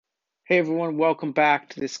Hey everyone, welcome back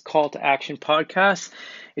to this Call to Action podcast.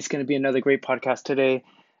 It's going to be another great podcast today.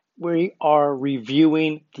 We are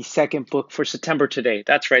reviewing the second book for September today.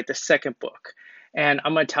 That's right, the second book. And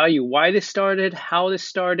I'm going to tell you why this started, how this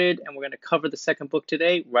started, and we're going to cover the second book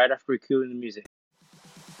today right after we cue the music.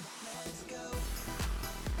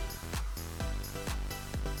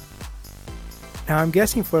 Now, I'm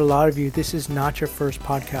guessing for a lot of you, this is not your first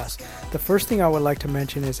podcast. The first thing I would like to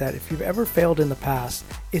mention is that if you've ever failed in the past,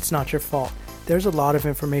 it's not your fault. There's a lot of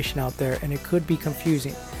information out there and it could be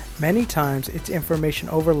confusing. Many times, it's information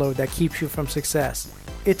overload that keeps you from success.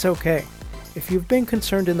 It's okay. If you've been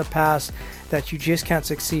concerned in the past that you just can't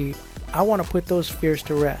succeed, I want to put those fears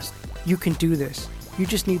to rest. You can do this. You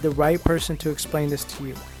just need the right person to explain this to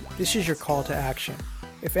you. This is your call to action.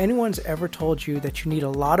 If anyone's ever told you that you need a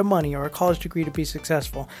lot of money or a college degree to be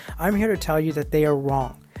successful, I'm here to tell you that they are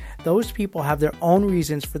wrong. Those people have their own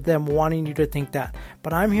reasons for them wanting you to think that,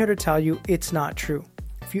 but I'm here to tell you it's not true.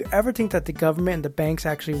 If you ever think that the government and the banks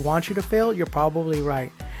actually want you to fail, you're probably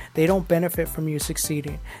right. They don't benefit from you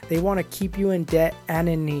succeeding. They want to keep you in debt and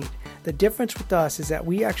in need. The difference with us is that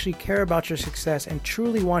we actually care about your success and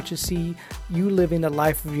truly want to see you living the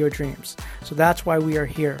life of your dreams. So that's why we are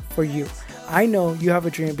here for you. I know you have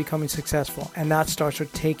a dream of becoming successful, and that starts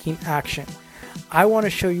with taking action. I want to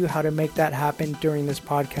show you how to make that happen during this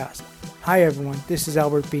podcast. Hi everyone, this is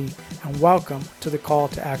Albert B, and welcome to the Call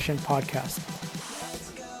to Action podcast.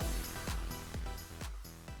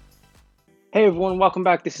 Hey everyone, welcome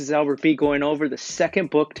back. This is Albert B going over the second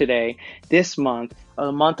book today, this month,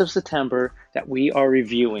 the month of September, that we are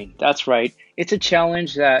reviewing. That's right. It's a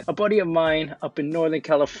challenge that a buddy of mine up in Northern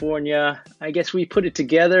California, I guess we put it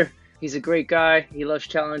together. He's a great guy. He loves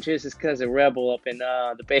challenges. It's because a rebel up in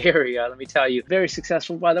the Bay Area, let me tell you. Very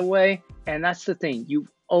successful, by the way. And that's the thing. You've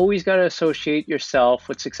always got to associate yourself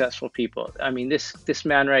with successful people. I mean, this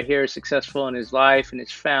man right here is successful in his life, in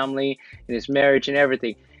his family, in his marriage, and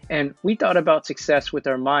everything. And we thought about success with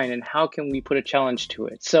our mind and how can we put a challenge to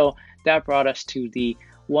it. So that brought us to the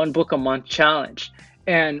one book a month challenge.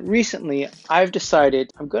 And recently, I've decided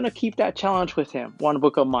I'm going to keep that challenge with him, one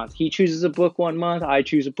book a month. He chooses a book one month, I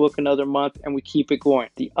choose a book another month, and we keep it going.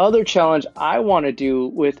 The other challenge I want to do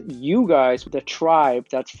with you guys, the tribe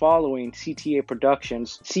that's following CTA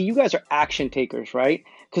Productions, see, you guys are action takers, right?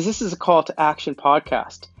 Because this is a call to action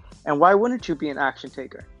podcast. And why wouldn't you be an action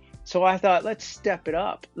taker? So I thought, let's step it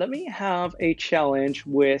up. Let me have a challenge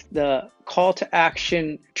with the Call to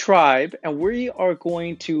Action tribe, and we are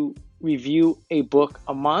going to review a book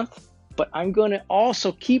a month, but I'm going to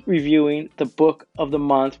also keep reviewing the book of the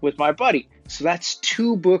month with my buddy. So that's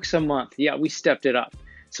 2 books a month. Yeah, we stepped it up.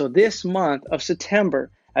 So this month of September,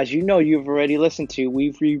 as you know, you've already listened to,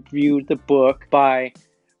 we've reviewed the book by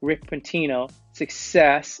Rick Pitino,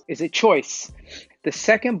 Success is a Choice. The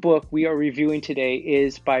second book we are reviewing today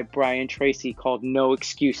is by Brian Tracy called No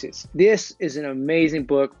Excuses. This is an amazing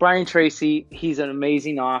book. Brian Tracy, he's an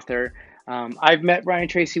amazing author. I've met Brian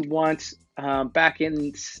Tracy once back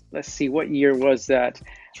in, let's see, what year was that?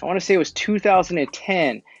 I want to say it was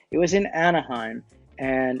 2010. It was in Anaheim,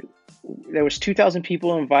 and there was 2,000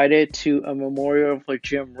 people invited to a memorial for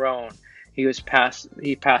Jim Rohn. He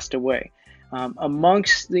passed away.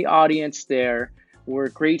 Amongst the audience there were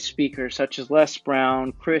great speakers such as Les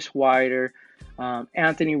Brown, Chris Wilder,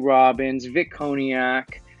 Anthony Robbins, Vic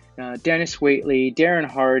Koniak, Dennis Waitley, Darren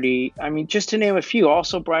Hardy. I mean, just to name a few.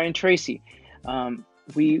 Also, Brian Tracy.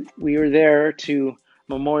 We were there to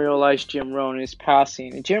memorialize Jim Rohn and his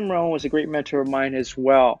passing. And Jim Rohn was a great mentor of mine as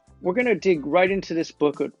well. We're going to dig right into this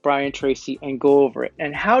book with Brian Tracy and go over it.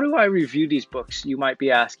 And how do I review these books? You might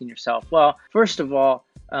be asking yourself. Well, first of all,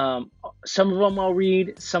 some of them I'll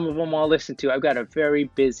read, some of them I'll listen to. I've got a very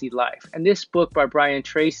busy life. And this book by Brian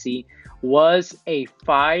Tracy was a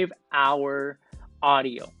 5-hour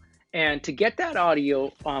audio. And to get that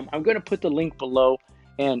audio, I'm going to put the link below.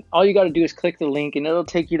 And all you got to do is click the link and it'll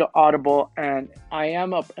take you to Audible. And I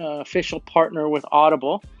am an official partner with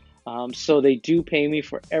Audible. So they do pay me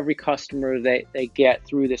for every customer that they get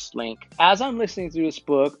through this link. As I'm listening through this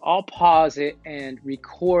book, I'll pause it and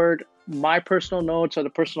record my personal notes or the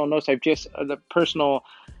personal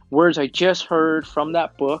words I just heard from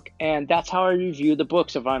that book. And that's how I review the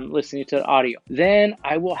books if I'm listening to the audio. Then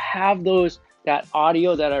I will have that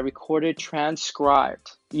audio that I recorded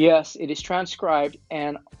transcribed. Yes, it is transcribed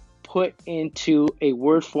and put into a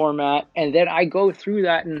Word format. And then I go through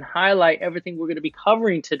that and highlight everything we're going to be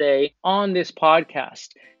covering today on this podcast.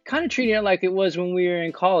 Kind of treating it like it was when we were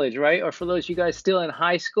in college, right? Or for those of you guys still in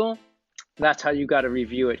high school, that's how you got to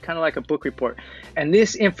review it. Kind of like a book report. And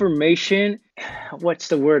this information, what's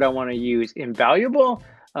the word I want to use? Invaluable?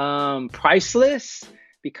 Priceless?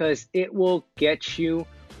 because it will get you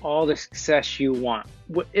all the success you want.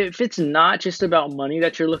 If it's not just about money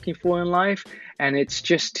that you're looking for in life and it's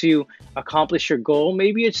just to accomplish your goal,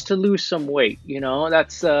 maybe it's to lose some weight.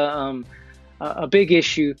 That's a big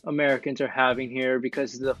issue Americans are having here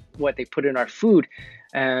because of what they put in our food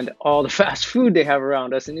and all the fast food they have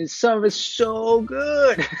around us. And some of it's so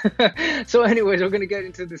good. So anyways, we're going to get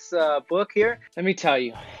into this book here. Let me tell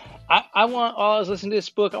you, I was listening to this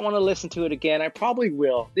book. I want to listen to it again. I probably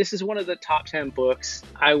will. This is one of the top 10 books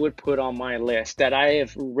I would put on my list that I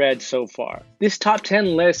have read so far. This top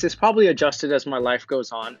 10 list is probably adjusted as my life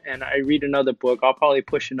goes on, and I read another book. I'll probably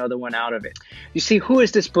push another one out of it. You see, who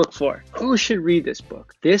is this book for? Who should read this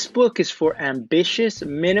book? This book is for ambitious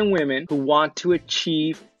men and women who want to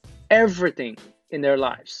achieve everything in their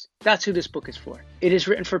lives. That's who this book is for. It is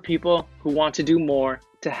written for people who want to do more,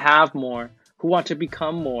 to have more, who want to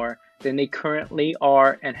become more than they currently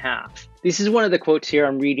are and have. This is one of the quotes here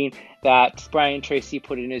I'm reading that Brian Tracy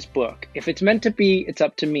put in his book. If it's meant to be, it's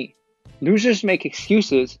up to me. Losers make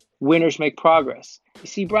excuses, winners make progress. You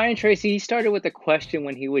see, Brian Tracy, he started with a question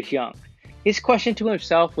when he was young. His question to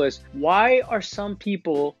himself was, why are some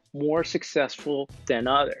people more successful than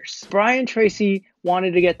others? Brian Tracy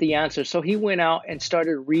wanted to get the answer, so he went out and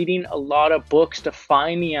started reading a lot of books to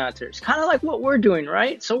find the answers. Kind of like what we're doing,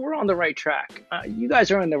 right? So we're on the right track. You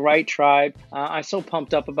guys are in the right tribe. I'm so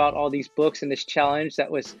pumped up about all these books and this challenge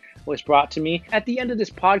that was brought to me. At the end of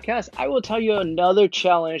this podcast, I will tell you another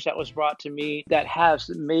challenge that was brought to me that has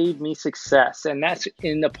made me success, and that's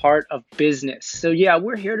in the part of business. So yeah,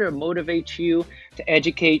 we're here to motivate you, to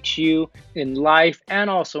educate you in life and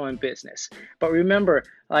also in business. But remember,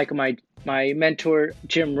 like my mentor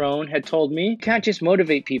Jim Rohn had told me, you can't just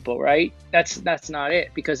motivate people, right? That's not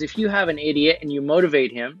it. Because if you have an idiot and you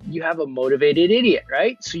motivate him, you have a motivated idiot,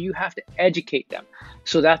 right? So you have to educate them.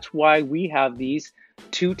 So that's why we have these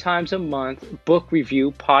 2 times a month book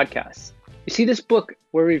review podcasts. You see, this book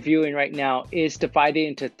we're reviewing right now is divided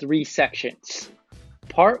into 3 sections.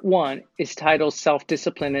 Part 1 is titled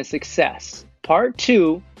Self-Discipline and Success. Part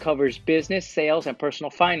 2 covers business, sales, and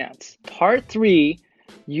personal finance. Part 3,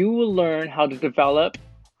 you will learn how to develop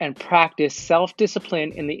and practice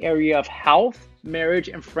self-discipline in the area of health, marriage,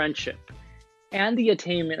 and friendship, and the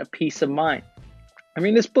attainment of peace of mind. I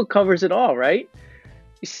mean, this book covers it all, right?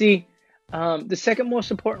 You see, the second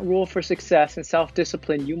most important rule for success and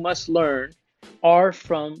self-discipline you must learn are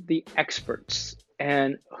from the experts.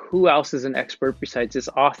 And who else is an expert besides this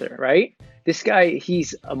author, right? This guy,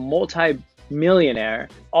 he's a multi-millionaire,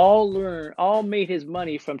 all made his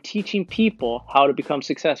money from teaching people how to become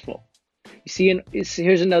successful. You see,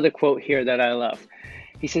 here's another quote here that I love.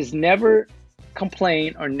 He says, never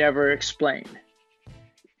complain or never explain.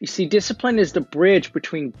 You see, discipline is the bridge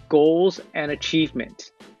between goals and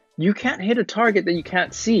achievement. You can't hit a target that you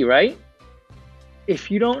can't see, right?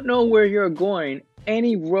 If you don't know where you're going,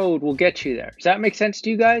 any road will get you there. Does that make sense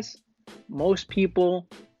to you guys? Most people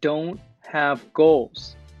don't have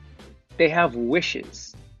goals. They have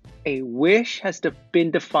wishes. A wish has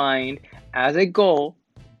been defined as a goal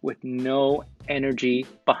with no energy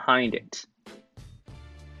behind it.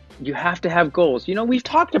 You have to have goals. You know, we've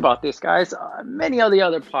talked about this, guys, many of the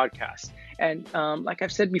other podcasts. And like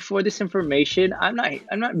I've said before, this information, I'm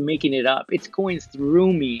not making it up. It's going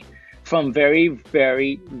through me from very,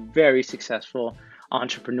 very, very successful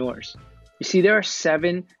entrepreneurs. You see, there are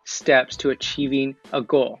 7 steps to achieving a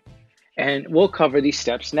goal, and we'll cover these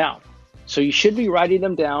steps now. So you should be writing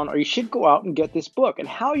them down, or you should go out and get this book. And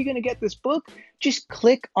how are you going to get this book? Just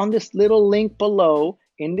click on this little link below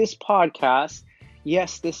in this podcast.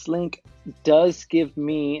 Yes, this link does give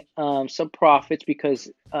me some profits because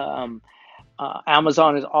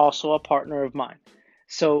Amazon is also a partner of mine.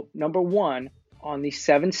 So number 1 on these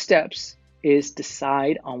 7 steps is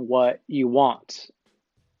decide on what you want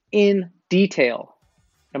in detail.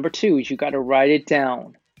 Number 2 is you got to write it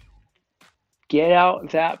down. Get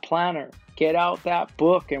out that planner, get out that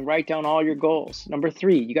book and write down all your goals. Number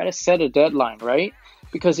 3, you got to set a deadline, right?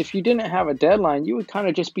 Because if you didn't have a deadline, you would kind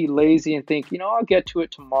of just be lazy and think, I'll get to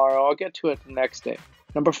it tomorrow. I'll get to it the next day.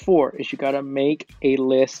 Number 4 is you got to make a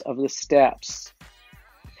list of the steps.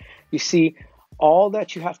 You see, all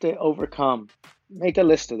that you have to overcome, make a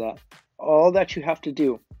list of that. All that you have to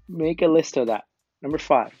do, make a list of that. Number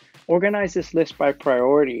 5, organize this list by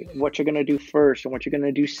priority, what you're going to do first and what you're going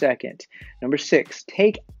to do second. Number 6,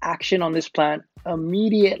 take action on this plan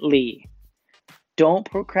immediately. Don't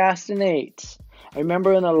procrastinate. I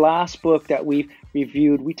remember in the last book that we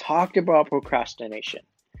reviewed, we talked about procrastination.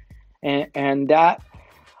 And that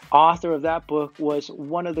author of that book was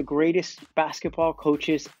one of the greatest basketball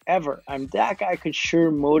coaches ever. That guy could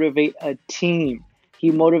sure motivate a team. He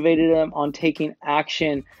motivated them on taking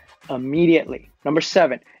action immediately. Number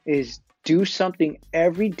 7 is do something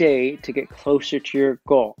every day to get closer to your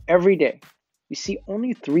goal. Every day. You see,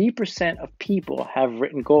 only 3% of people have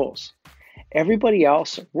written goals. Everybody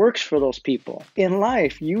else works for those people. In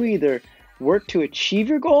life, you either work to achieve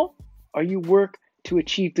your goal or you work to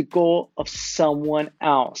achieve the goal of someone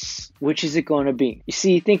else. Which is it going to be? You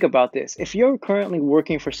see, think about this. If you're currently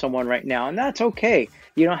working for someone right now, and that's okay.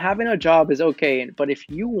 Having a job is okay. But if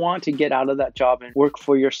you want to get out of that job and work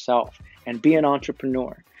for yourself and be an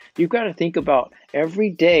entrepreneur, you've got to think about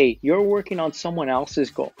every day you're working on someone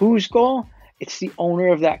else's goal. Whose goal? It's the owner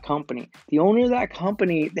of that company. The owner of that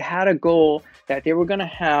company had a goal that they were going to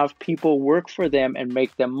have people work for them and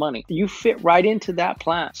make them money. You fit right into that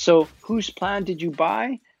plan. So whose plan did you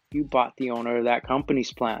buy? You bought the owner of that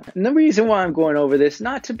company's plan. And the reason why I'm going over this,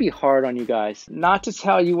 not to be hard on you guys, not to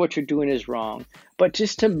tell you what you're doing is wrong, but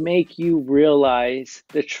just to make you realize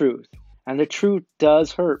the truth. And the truth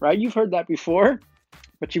does hurt, right? You've heard that before.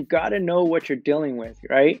 But you've got to know what you're dealing with,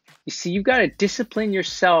 right? You see, you've got to discipline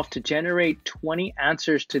yourself to generate 20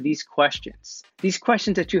 answers to these questions. These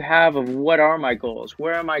questions that you have of what are my goals?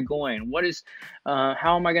 Where am I going?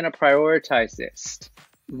 How am I going to prioritize this?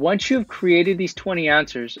 Once you've created these 20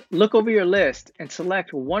 answers, look over your list and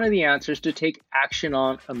select one of the answers to take action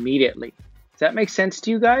on immediately. Does that make sense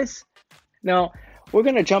to you guys? Now, we're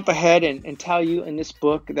going to jump ahead and tell you in this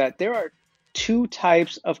book that there are 2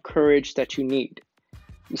 types of courage that you need.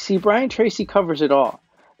 You see, Brian Tracy covers it all.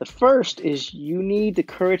 The first is you need the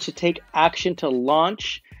courage to take action, to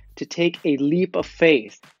launch, to take a leap of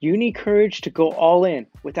faith. You need courage to go all in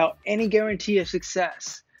without any guarantee of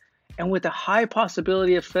success and with a high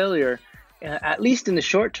possibility of failure, at least in the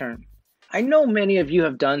short term. I know many of you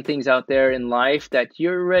have done things out there in life that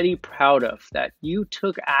you're already proud of, that you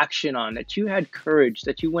took action on, that you had courage,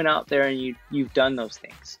 that you went out there and you've done those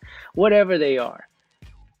things, whatever they are.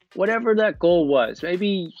 Whatever that goal was,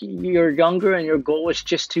 maybe you're younger and your goal was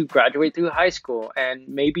just to graduate through high school, and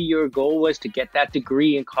maybe your goal was to get that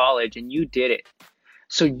degree in college and you did it.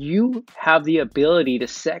 So you have the ability to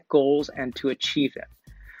set goals and to achieve them.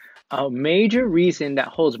 A major reason that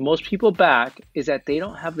holds most people back is that they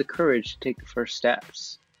don't have the courage to take the first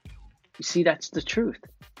steps. You see, that's the truth.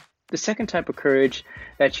 The second type of courage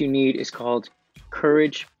that you need is called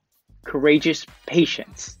courageous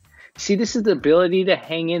patience. See, this is the ability to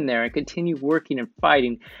hang in there and continue working and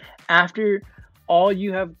fighting after all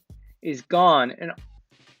you have is gone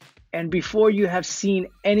and before you have seen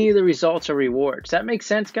any of the results or rewards. That makes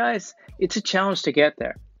sense, guys? It's a challenge to get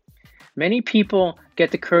there. Many people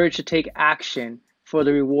get the courage to take action for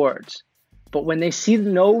the rewards, but when they see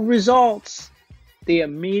no results, they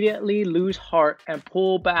immediately lose heart and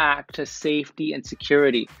pull back to safety and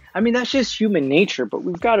security. I mean, that's just human nature, but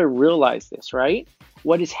we've got to realize this, right?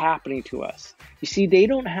 What is happening to us? You see, they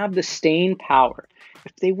don't have the staying power.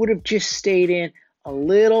 If they would have just stayed in a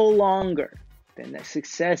little longer, then the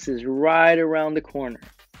success is right around the corner.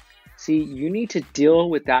 See, you need to deal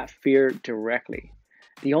with that fear directly.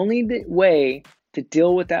 The only way to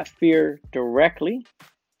deal with that fear directly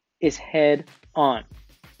is head on.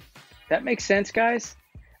 That makes sense, guys?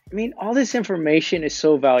 I mean, all this information is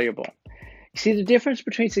so valuable. You see, the difference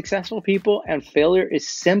between successful people and failure is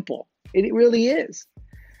simple. It really is.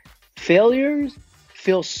 Failures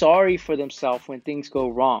feel sorry for themselves when things go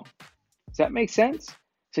wrong. Does that make sense?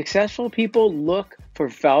 Successful people look for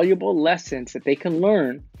valuable lessons that they can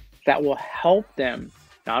learn that will help them,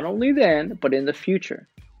 not only then, but in the future.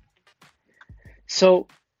 So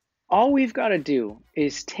all we've got to do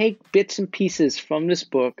is take bits and pieces from this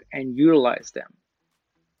book and utilize them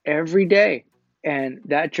every day. And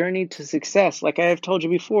that journey to success, like I have told you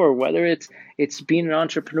before, whether it's being an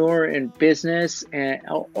entrepreneur in business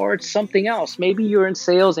or it's something else. Maybe you're in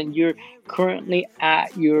sales and you're currently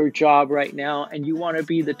at your job right now and you want to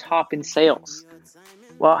be the top in sales.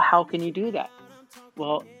 Well, how can you do that?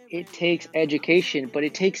 Well, it takes education, but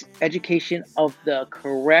it takes education of the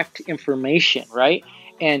correct information, right?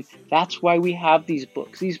 And that's why we have these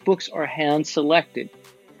books. These books are hand selected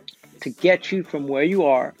to get you from where you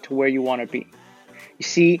are to where you want to be. You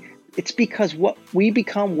see, it's because we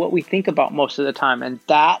become what we think about most of the time, and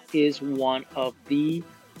that is one of the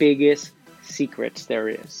biggest secrets there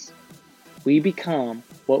is. We become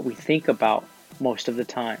what we think about most of the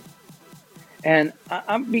time. And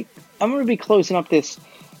I'm going to be closing up this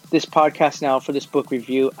podcast now for this book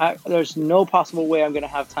review. There's no possible way I'm going to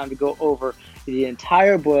have time to go over the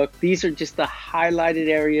entire book. These are just the highlighted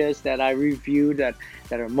areas that I reviewed that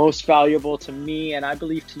are most valuable to me and I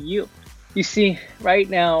believe to you. You see, right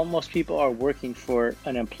now, most people are working for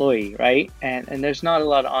an employee, right? And there's not a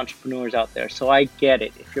lot of entrepreneurs out there. So I get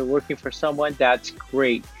it. If you're working for someone, that's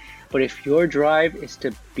great. But if your drive is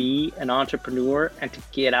to be an entrepreneur and to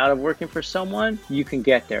get out of working for someone, you can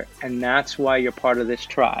get there. And that's why you're part of this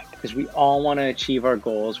tribe, because we all want to achieve our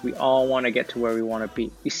goals. We all want to get to where we want to be.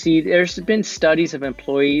 You see, there's been studies of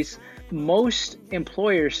employees. Most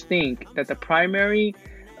employers think that the primary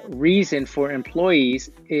reason for employees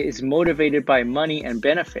is motivated by money and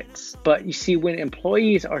benefits. But you see, when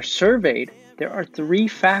employees are surveyed, there are three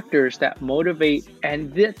factors that motivate,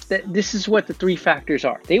 and this is what the three factors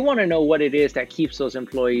are. They want to know what it is that keeps those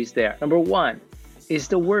employees there. Number one, is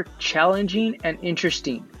the work challenging and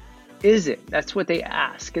interesting? Is it? That's what they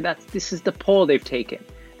ask. And this is the poll they've taken.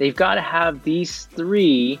 They've got to have these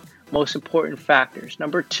three most important factors.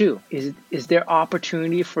 Number two, is there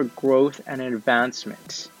opportunity for growth and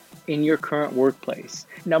advancement in your current workplace?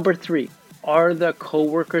 Number three, are the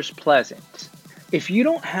coworkers pleasant? If you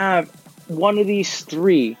don't have one of these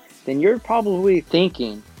three, then you're probably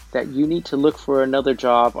thinking that you need to look for another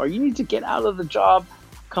job, or you need to get out of the job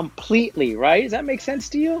completely, right? Does that make sense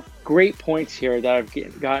to you? Great points here that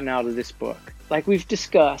I've gotten out of this book. Like we've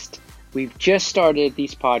discussed, we've just started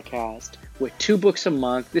these podcasts with 2 books a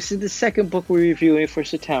month. This is the second book we're reviewing for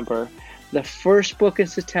September. The first book in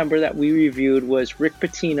September that we reviewed was Rick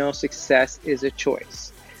Pitino, Success is a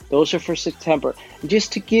Choice. Those are for September.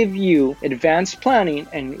 Just to give you advanced planning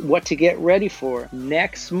and what to get ready for,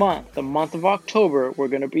 next month, the month of October, we're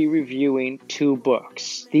going to be reviewing 2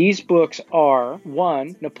 books. These books are,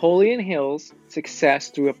 1, Napoleon Hill's Success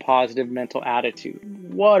Through a Positive Mental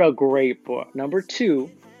Attitude. What a great book. Number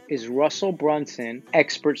 2 is Russell Brunson,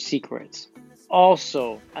 Expert Secrets.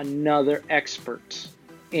 Also another expert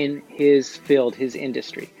in his field, his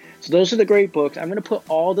industry. So those are the great books. I'm going to put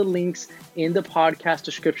all the links in the podcast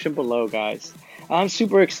description below, guys. I'm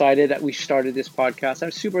super excited that we started this podcast.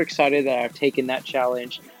 I'm super excited that I've taken that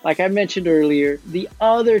challenge. Like I mentioned earlier, the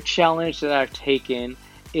other challenge that I've taken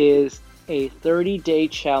is a 30-day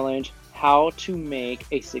challenge, how to make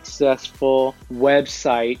a successful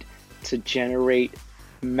website to generate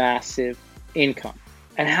massive income.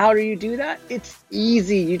 And how do you do that? It's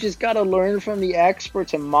easy. You just got to learn from the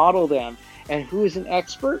experts and model them. And who is an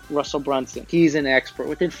expert? Russell Brunson. He's an expert.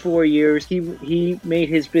 Within 4 years, he made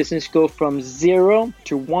his business go from 0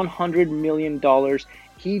 to $100 million.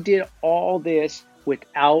 He did all this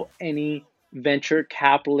without any venture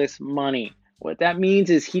capitalist money. What that means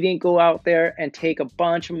is he didn't go out there and take a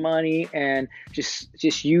bunch of money and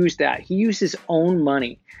just use that. He used his own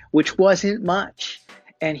money, which wasn't much.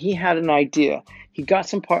 And he had an idea. He got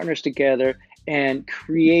some partners together and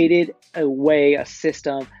created a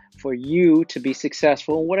system for you to be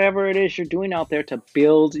successful in whatever it is you're doing out there to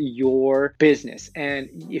build your business. And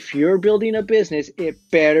if you're building a business, it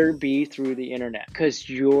better be through the internet, because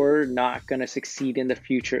you're not going to succeed in the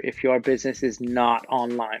future if your business is not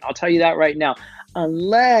online. I'll tell you that right now.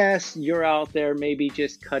 Unless you're out there maybe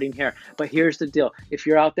just cutting hair. But here's the deal. If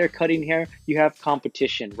you're out there cutting hair, you have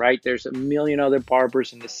competition, right? There's a million other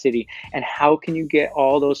barbers in the city. And how can you get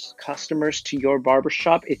all those customers to your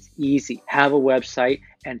barbershop? It's easy. Have a website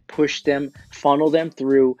and push them, funnel them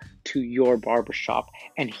through to your barbershop.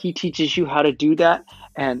 And he teaches you how to do that.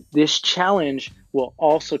 And this challenge will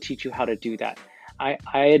also teach you how to do that. I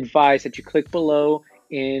advise that you click below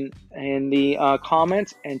in the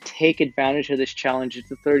comments and take advantage of this challenge.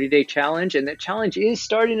 It's a 30-day challenge, and that challenge is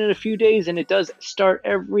starting in a few days, and it does start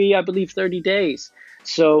every, I believe, 30 days.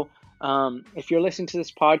 So if you're listening to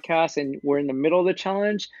this podcast and we're in the middle of the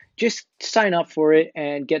challenge, just sign up for it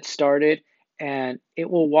and get started, and it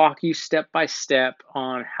will walk you step by step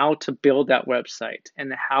on how to build that website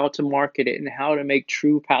and how to market it and how to make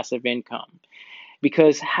true passive income.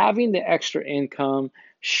 Because having the extra income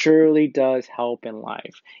surely does help in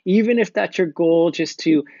life. Even if that's your goal, just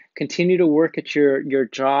to continue to work at your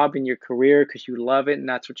job and your career because you love it and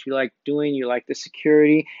that's what you like doing, you like the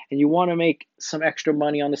security, and you want to make some extra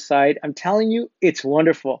money on the side, I'm telling you, it's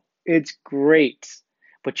wonderful. It's great.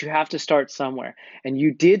 But you have to start somewhere. And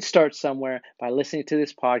you did start somewhere by listening to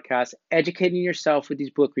this podcast, educating yourself with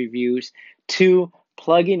these book reviews, to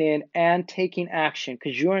plugging in and taking action,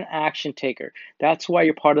 because you're an action taker. That's why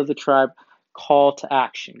you're part of the tribe. Call to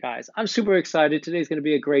action, guys. I'm super excited. Today's going to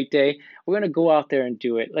be a great day. We're going to go out there and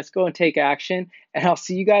do it. Let's go and take action, and I'll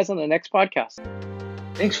see you guys on the next podcast.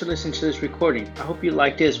 Thanks for listening to this recording. I hope you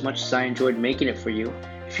liked it as much as I enjoyed making it for you.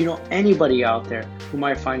 If you know anybody out there who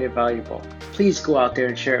might find it valuable, please go out there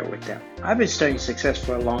and share it with them. I've been studying success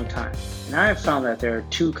for a long time, and I have found that there are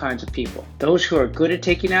two kinds of people. Those who are good at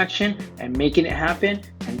taking action and making it happen,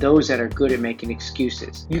 and those that are good at making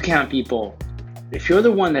excuses. You can't be both. If you're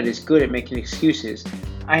the one that is good at making excuses,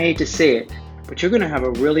 I hate to say it, but you're going to have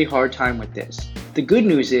a really hard time with this. The good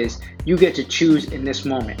news is you get to choose in this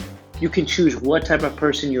moment. You can choose what type of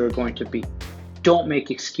person you are going to be. Don't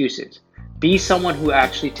make excuses. Be someone who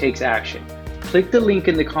actually takes action. Click the link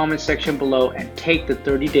in the comment section below and take the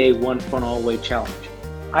 30-day One Funnel Away challenge.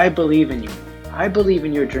 I believe in you. I believe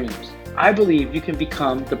in your dreams. I believe you can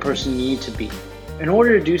become the person you need to be. In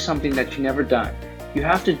order to do something that you've never done, you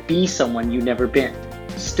have to be someone you've never been.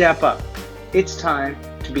 Step up. It's time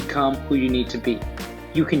to become who you need to be.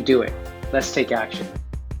 You can do it. Let's take action.